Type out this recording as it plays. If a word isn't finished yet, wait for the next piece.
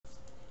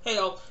Hey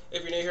y'all,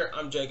 if you're new here,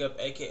 I'm Jacob,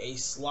 aka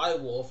Sly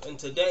Wolf, and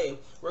today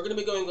we're going to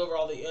be going over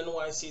all the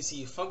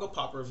NYCC Funko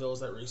Pop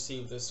reveals that we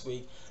received this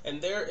week, and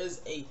there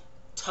is a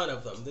ton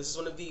of them. This is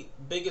one of the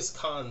biggest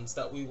cons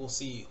that we will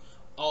see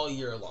all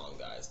year long,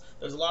 guys.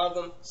 There's a lot of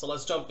them, so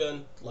let's jump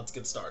in, let's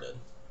get started.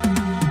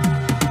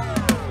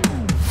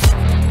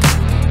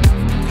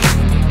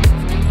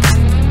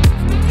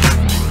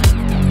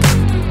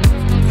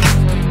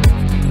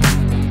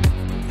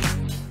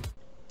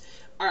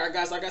 Alright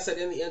guys, like I said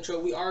in the intro,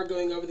 we are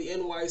going over the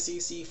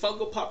NYCC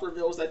Funko Pop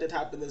reveals that did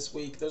happen this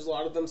week. There's a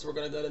lot of them, so we're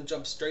going to go ahead and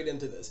jump straight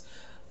into this.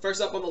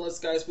 First up on the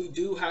list, guys, we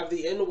do have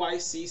the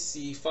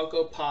NYCC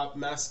Funko Pop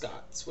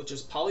mascots, which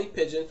is Polly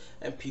Pigeon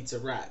and Pizza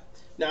Rat.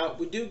 Now,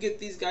 we do get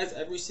these guys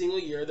every single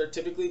year. They're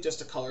typically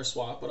just a color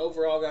swap, but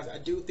overall, guys, I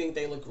do think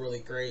they look really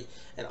great.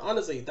 And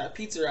honestly, that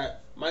Pizza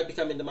Rat might be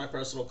coming to my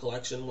personal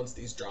collection once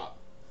these drop.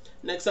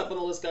 Next up on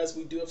the list, guys,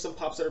 we do have some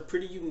pops that are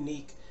pretty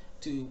unique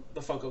to the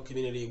Funko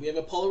community. We have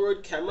a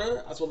Polaroid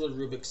camera as well as a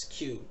Rubik's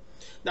Cube.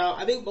 Now,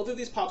 I think both of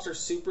these pops are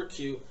super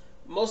cute.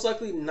 Most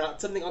likely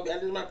not something I'll be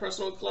adding to my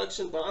personal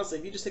collection, but honestly,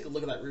 if you just take a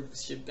look at that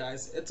Rubik's Cube,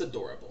 guys, it's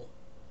adorable.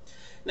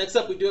 Next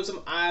up, we do have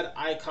some odd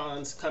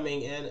icons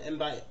coming in, and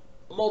by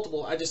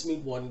multiple, I just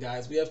mean one,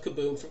 guys. We have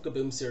Kaboom from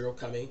Kaboom Cereal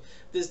coming.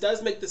 This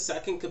does make the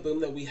second Kaboom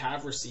that we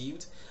have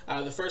received.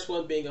 The first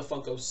one being a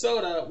Funko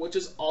Soda, which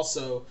is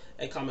also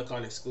a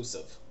Comic-Con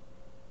exclusive.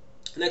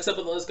 Next up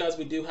on the list, guys,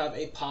 we do have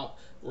a Pop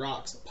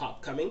Rocks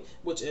pop coming,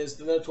 which is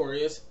the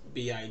notorious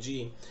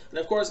B.I.G. And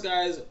of course,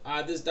 guys,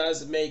 this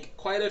does make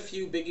quite a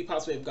few Biggie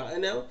Pops we have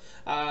gotten now.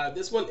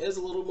 This one is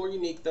a little more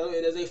unique, though.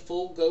 It is a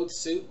full gold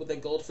suit with a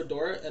gold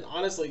fedora, and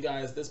honestly,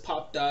 guys, this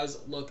pop does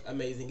look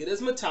amazing. It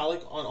is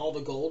metallic on all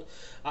the gold,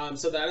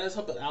 so that has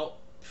helped it out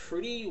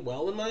pretty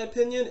well, in my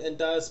opinion, and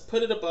does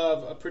put it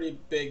above a pretty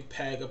big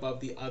peg above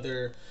the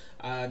other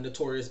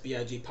notorious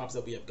B.I.G. pops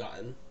that we have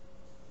gotten.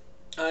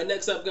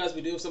 Next up, guys, we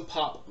do have some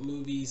pop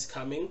movies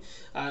coming.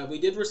 We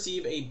did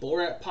receive a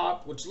Borat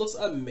pop, which looks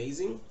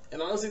amazing.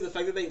 And honestly, the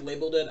fact that they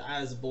labeled it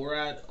as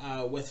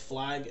Borat with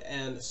flag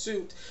and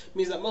suit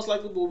means that most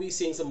likely we'll be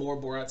seeing some more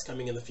Borats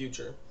coming in the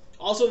future.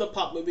 Also in the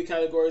pop movie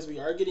categories, we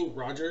are getting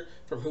Roger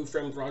from Who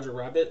Framed Roger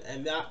Rabbit,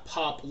 and that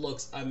pop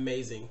looks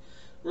amazing.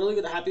 Really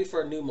good, happy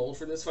for a new mold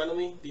for this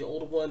finally. The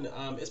old one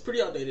is pretty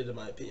outdated in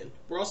my opinion.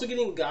 We're also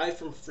getting Guy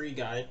from Free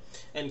Guy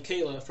and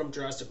Kayla from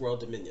Jurassic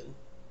World Dominion.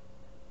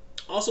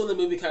 Also in the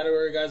movie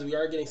category, guys, we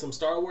are getting some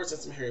Star Wars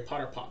and some Harry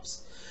Potter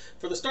pops.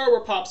 For the Star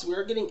Wars pops, we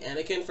are getting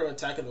Anakin from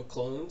Attack of the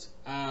Clones,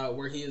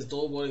 where he is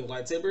dual-wielding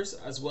lightsabers,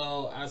 as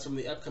well as from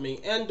the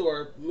upcoming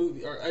Andor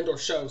movie, or Andor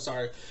show,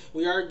 sorry.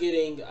 We are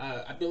getting,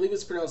 I believe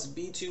it's pronounced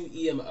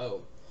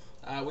B2EMO,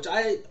 which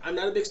I'm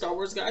not a big Star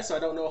Wars guy, so I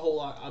don't know a whole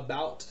lot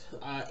about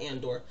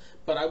Andor,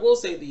 but I will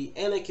say the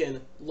Anakin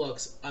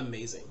looks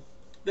amazing.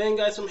 Then,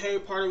 guys, from Harry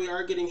Potter, we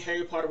are getting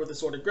Harry Potter with the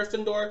Sword of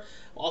Gryffindor,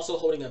 also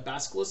holding a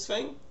Basilisk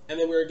Fang, and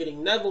then we're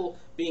getting Neville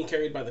being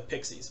carried by the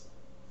Pixies.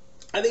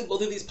 I think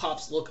both of these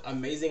pops look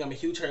amazing. I'm a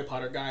huge Harry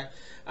Potter guy.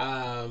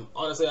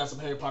 Honestly, I have some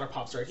Harry Potter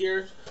pops right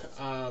here.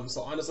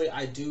 So honestly,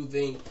 I do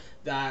think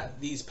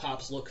that these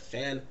pops look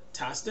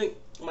fantastic.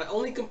 My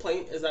only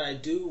complaint is that I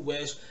do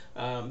wish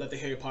that the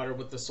Harry Potter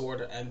with the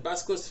Sword and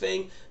Basilisk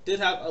Fang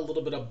did have a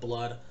little bit of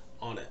blood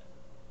on it.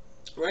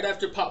 Right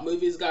after pop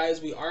movies,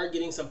 guys, we are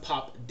getting some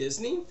pop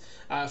Disney.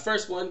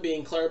 First one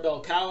being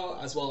Clarabelle Cow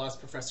as well as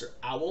Professor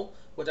Owl,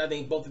 which I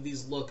think both of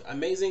these look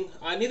amazing.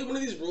 Neither one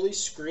of these really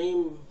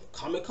scream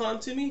Comic-Con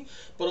to me,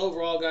 but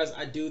overall, guys,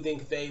 I do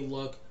think they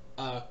look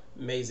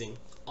amazing.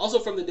 Also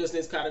from the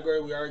Disney's category,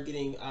 we are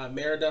getting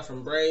Merida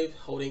from Brave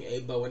holding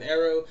a bow and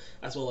arrow,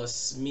 as well as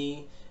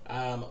Smee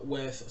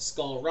with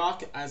Skull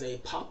Rock as a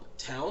pop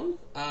town.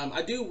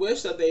 I do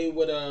wish that they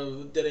would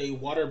have did a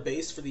water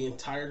base for the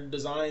entire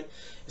design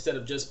instead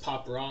of just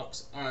pop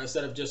rocks,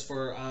 instead of just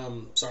for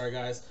sorry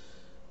guys,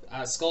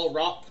 Skull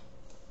Rock.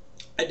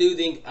 I do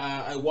think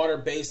a water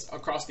base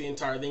across the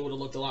entire thing would have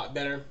looked a lot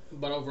better,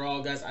 but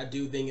overall, guys, I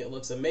do think it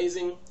looks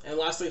amazing. And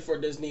lastly, for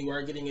Disney,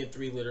 we're getting a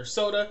 3-liter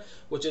soda,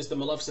 which is the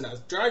Maleficent as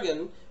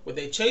Dragon with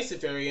a Chase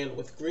variant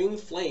with green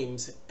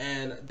flames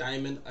and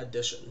diamond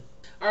edition.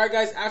 Alright,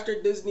 guys,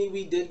 after Disney,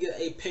 we did get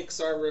a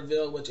Pixar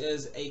reveal, which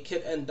is a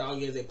Kit and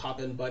Doggy as a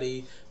Pop-In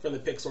Buddy from the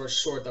Pixar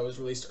short that was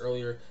released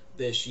earlier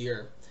this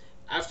year.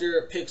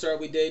 After Pixar,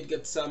 we did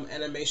get some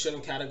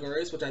animation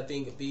categories, which I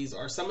think these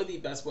are some of the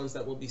best ones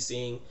that we'll be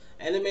seeing.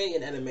 Anime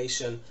and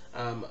animation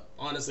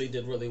honestly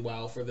did really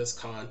well for this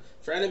con.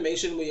 For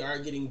animation, we are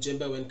getting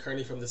Jimbo and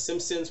Kearney from The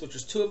Simpsons, which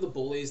is two of the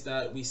bullies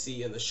that we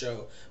see in the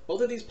show.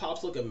 Both of these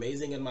pops look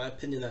amazing. In my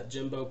opinion, that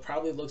Jimbo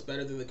probably looks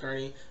better than the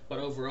Kearney, but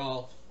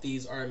overall,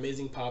 these are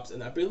amazing pops,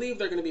 and I believe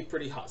they're going to be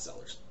pretty hot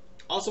sellers.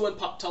 Also in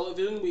pop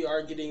television, we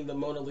are getting the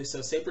Mona Lisa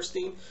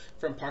Saperstein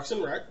from Parks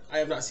and Rec. I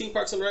have not seen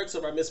Parks and Rec, so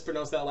if I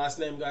mispronounce that last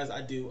name, guys,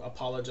 I do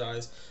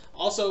apologize.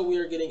 Also, we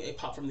are getting a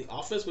pop from The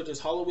Office, which is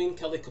Halloween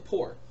Kelly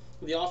Kapoor.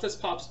 The Office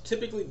pops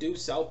typically do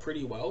sell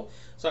pretty well,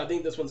 so I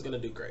think this one's going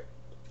to do great.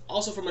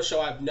 Also from a show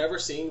I've never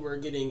seen, we're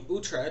getting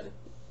Uhtred,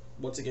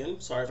 once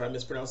again, sorry if I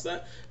mispronounced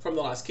that, from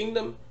The Last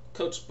Kingdom,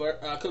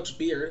 Coach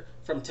Beard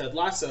from Ted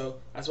Lasso,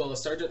 as well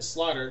as Sergeant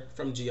Slaughter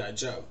from G.I.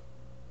 Joe.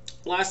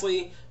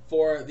 Lastly,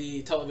 for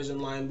the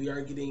television line, we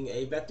are getting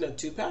a Vecna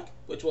 2-pack,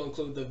 which will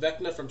include the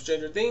Vecna from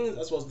Stranger Things,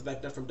 as well as the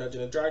Vecna from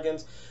Dungeons &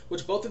 Dragons,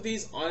 which both of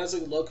these honestly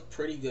look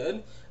pretty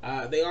good.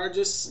 They are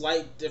just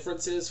slight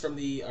differences from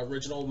the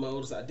original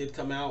modes that did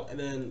come out, and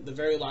then the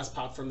very last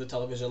pop from the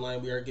television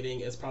line we are getting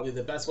is probably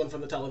the best one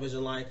from the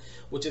television line,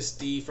 which is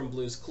Steve from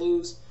Blue's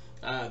Clues.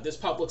 This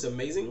pop looks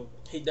amazing.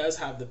 He does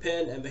have the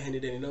pen and the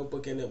handy dandy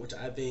notebook in it, which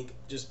I think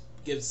just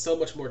gives so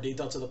much more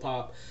detail to the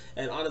pop,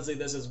 and honestly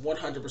this is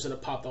 100% a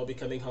pop that will be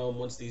coming home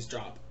once these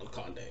drop on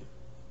Con Day.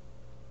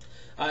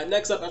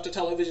 Next up, after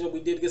television, we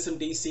did get some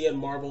DC and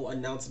Marvel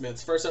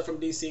announcements. First up from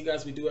DC,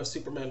 guys, we do have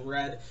Superman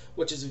Red,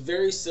 which is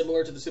very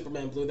similar to the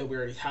Superman Blue that we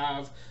already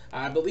have.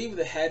 I believe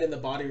the head and the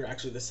body are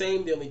actually the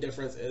same. The only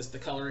difference is the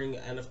coloring,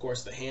 and of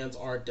course the hands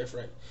are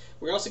different.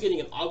 We're also getting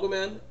an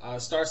Aquaman,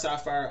 Star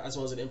Sapphire, as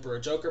well as an Emperor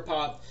Joker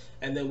pop,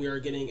 and then we are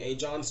getting a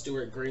John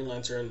Stewart Green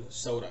Lantern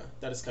soda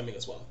that is coming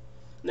as well.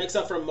 Next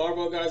up from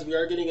Marvel, guys, we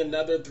are getting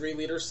another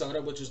 3-liter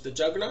soda, which is the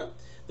Juggernaut.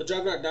 The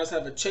Juggernaut does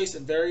have a chase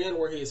variant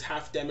where he is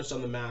half damaged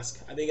on the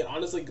mask. I think it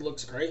honestly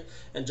looks great,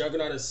 and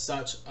Juggernaut is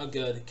such a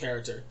good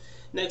character.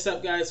 Next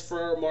up, guys,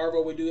 for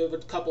Marvel, we do have a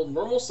couple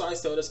normal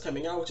size sodas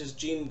coming out, which is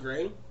Jean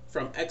Grey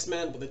from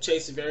X-Men with a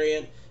chase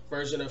variant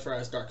version of her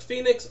as Dark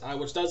Phoenix,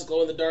 which does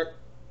glow in the dark.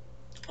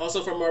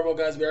 Also from Marvel,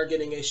 guys, we are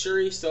getting a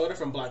Shuri soda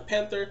from Black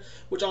Panther,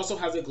 which also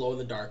has a glow in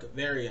the dark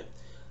variant.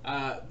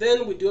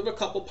 Then we do have a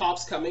couple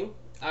pops coming.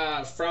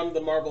 From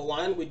the Marvel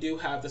line, we do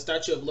have the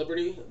Statue of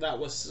Liberty that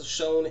was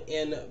shown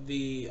in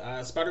the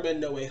Spider-Man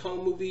No Way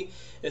Home movie.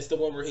 It's the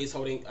one where he's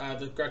holding,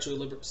 the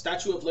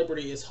Statue of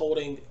Liberty is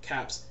holding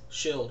Cap's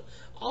shield.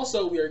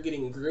 Also, we are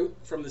getting Groot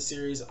from the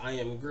series I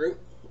Am Groot,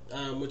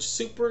 which is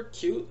super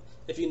cute.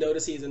 If you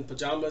notice, he's in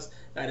pajamas.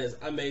 That is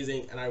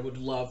amazing, and I would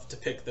love to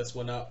pick this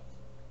one up.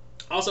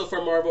 Also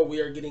from Marvel,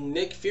 we are getting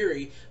Nick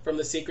Fury from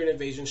the Secret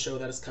Invasion show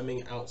that is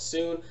coming out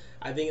soon.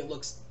 I think it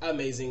looks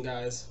amazing,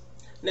 guys.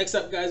 Next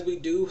up, guys, we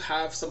do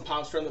have some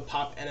pops from the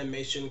pop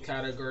animation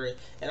category.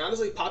 And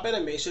honestly, pop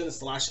animation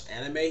 /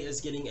 anime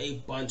is getting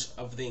a bunch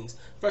of things.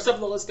 First up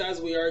on the list,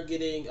 guys, we are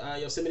getting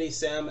Yosemite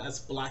Sam as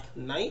Black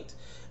Knight.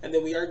 And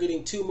then we are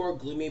getting 2 more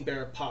Gloomy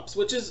Bear pops,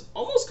 which is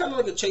almost kind of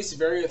like a chase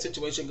variant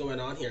situation going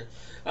on here.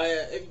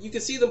 If you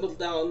can see them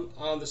down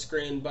on the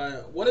screen,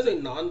 but one is a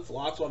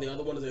non-flocked while the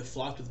other one is a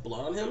flocked with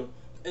blood on him.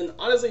 And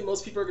honestly,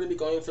 most people are going to be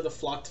going for the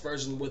flocked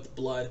version with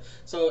blood.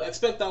 So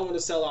expect that one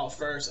to sell out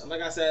first. And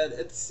like I said,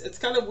 it's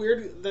kind of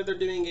weird that they're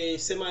doing a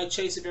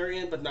semi-chase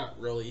variant, but not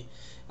really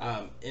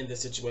in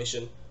this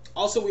situation.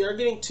 Also, we are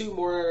getting 2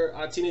 more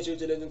Teenage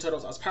Mutant Ninja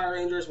Turtles as Power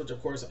Rangers, which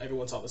of course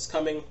everyone saw this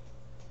coming.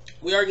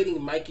 We are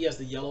getting Mikey as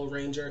the Yellow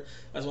Ranger,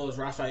 as well as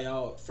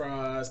Raphael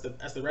as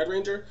the Red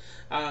Ranger.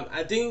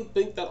 I do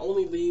think that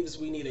only leaves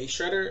we need a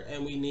Shredder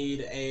and we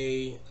need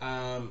a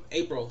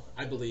April,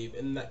 I believe,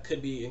 and that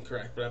could be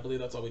incorrect, but I believe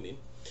that's all we need.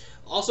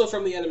 Also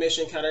from the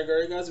animation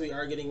category, guys, we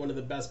are getting one of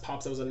the best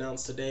pops that was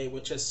announced today,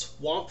 which is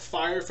Swamp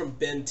Fire from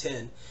Ben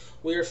 10.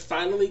 We are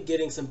finally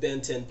getting some Ben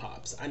 10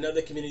 pops. I know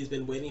the community's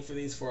been waiting for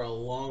these for a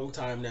long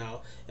time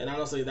now, and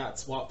honestly, that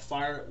Swamp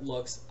Fire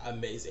looks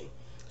amazing.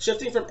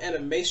 Shifting from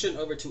animation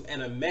over to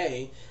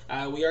anime,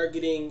 we are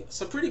getting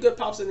some pretty good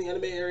pops in the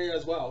anime area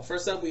as well.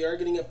 First up, we are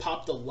getting a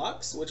Pop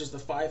Deluxe, which is the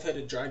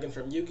 5-headed dragon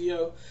from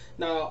Yu-Gi-Oh!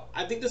 Now,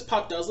 I think this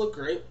pop does look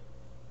great.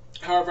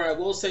 However, I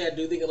will say I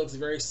do think it looks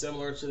very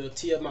similar to the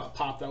Tiamat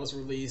pop that was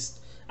released,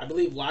 I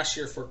believe, last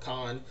year for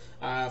Con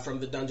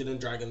from the Dungeons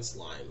 & Dragons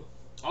line.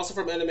 Also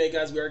from anime,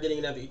 guys, we are getting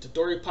another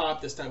Itadori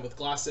pop, this time with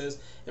glasses,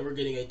 and we're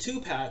getting a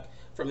 2-pack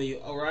from the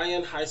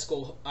Orion High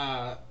School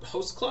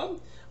Host Club.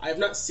 I have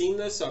not seen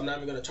this, so I'm not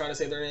even going to try to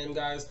say their name,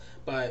 guys,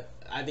 but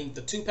I think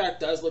the 2-pack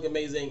does look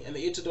amazing, and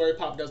the Itadori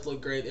pop does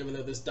look great, even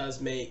though this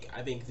does make,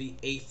 I think, the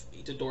 8th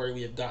Itadori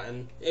we have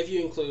gotten, if you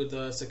include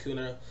the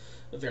Sakuna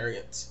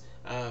variants.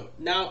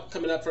 Now,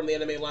 coming up from the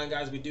anime line,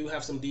 guys, we do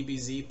have some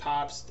DBZ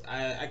pops.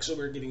 Actually,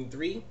 we're getting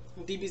 3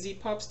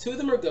 DBZ pops. 2 of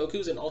them are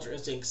Goku's and Ultra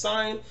Instinct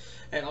Sign,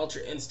 and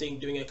Ultra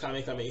Instinct doing a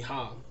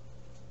Kamehameha.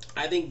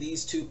 I think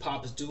these 2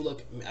 pops do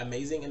look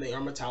amazing, and they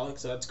are metallic,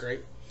 so that's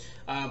great.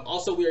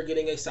 Also, we are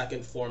getting a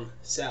second form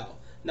Cell.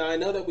 Now, I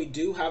know that we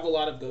do have a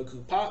lot of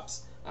Goku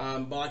pops,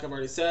 but like I've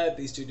already said,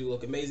 these 2 do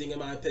look amazing in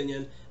my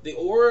opinion. The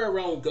aura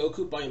around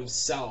Goku by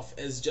himself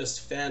is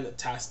just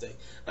fantastic.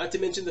 Not to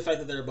mention the fact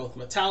that they're both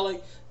metallic,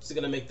 which is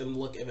going to make them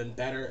look even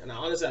better. And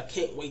honestly, I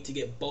can't wait to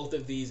get both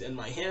of these in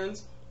my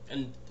hands,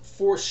 and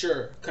for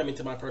sure coming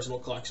to my personal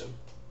collection.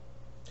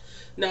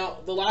 Now,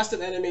 the last of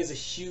anime is a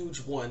huge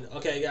one.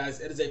 Okay, guys,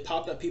 it is a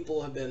pop that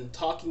people have been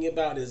talking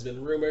about, it has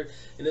been rumored,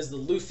 and it is the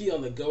Luffy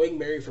on the Going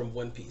Merry from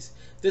One Piece.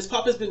 This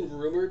pop has been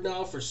rumored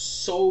now for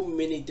so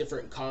many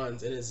different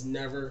cons, and it's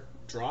never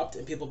dropped,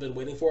 and people have been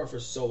waiting for it for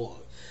so long.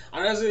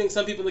 I honestly think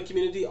some people in the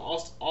community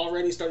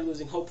already started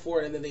losing hope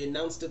for it, and then they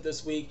announced it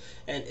this week,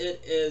 and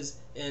it is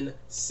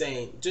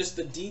insane. Just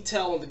the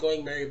detail on the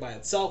Going Merry by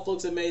itself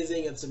looks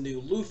amazing. It's a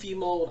new Luffy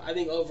mold. I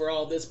think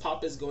overall this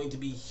pop is going to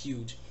be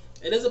huge.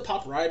 It is a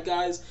pop ride,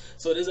 guys,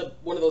 so it is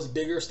one of those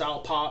bigger style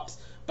pops,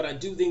 but I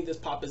do think this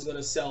pop is going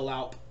to sell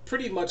out.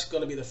 Pretty much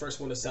going to be the first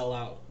one to sell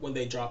out when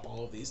they drop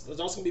all of these. There's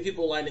also going to be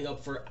people lining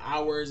up for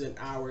hours and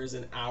hours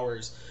and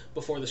hours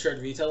before the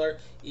shared retailer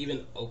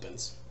even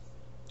opens.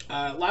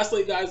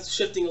 Lastly, guys,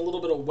 shifting a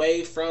little bit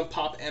away from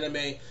pop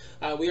anime,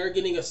 we are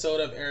getting a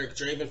soda of Eric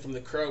Draven from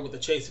The Crow with a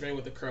chase ring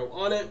with The Crow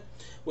on it.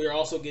 We are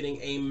also getting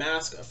a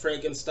mask, a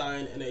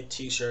Frankenstein, and a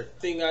t-shirt.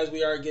 The thing, guys,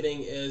 we are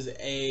getting is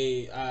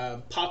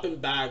a pop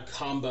and bag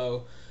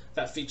combo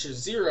that features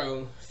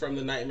Zero from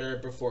The Nightmare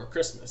Before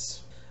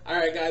Christmas.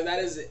 Alright, guys, that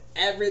is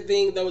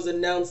everything that was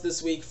announced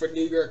this week for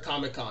New York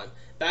Comic Con.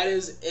 That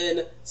is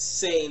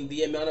insane,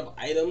 the amount of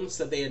items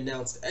that they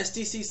announced.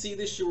 SDCC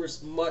this year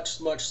was much,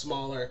 much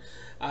smaller.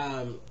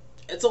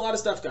 It's a lot of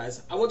stuff,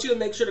 guys. I want you to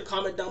make sure to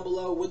comment down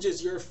below which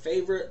is your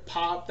favorite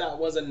pop that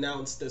was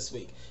announced this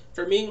week.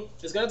 For me,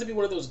 it's going to have to be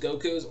one of those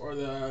Gokus or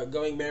the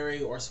Going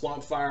Merry or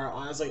Swampfire.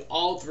 Honestly,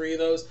 all three of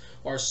those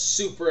are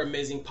super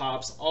amazing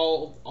pops.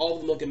 All of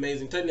them look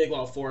amazing. Technically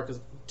all four because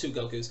 2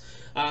 Gokus.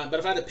 But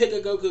if I had to pick a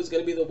Goku, it's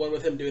going to be the one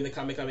with him doing the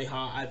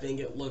Kamehameha. I think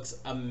it looks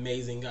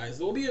amazing, guys.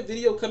 There will be a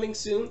video coming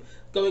soon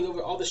going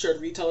over all the shared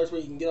retailers where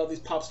you can get all these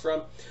pops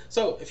from.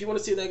 So if you want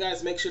to see that,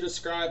 guys, make sure to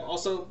subscribe.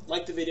 Also,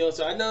 like the video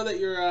so I know that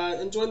you're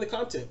enjoying the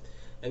content.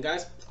 And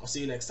guys, I'll see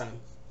you next time.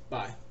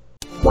 Bye.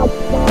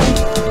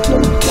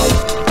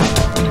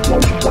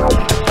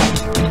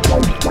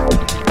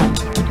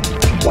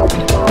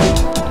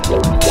 Bye.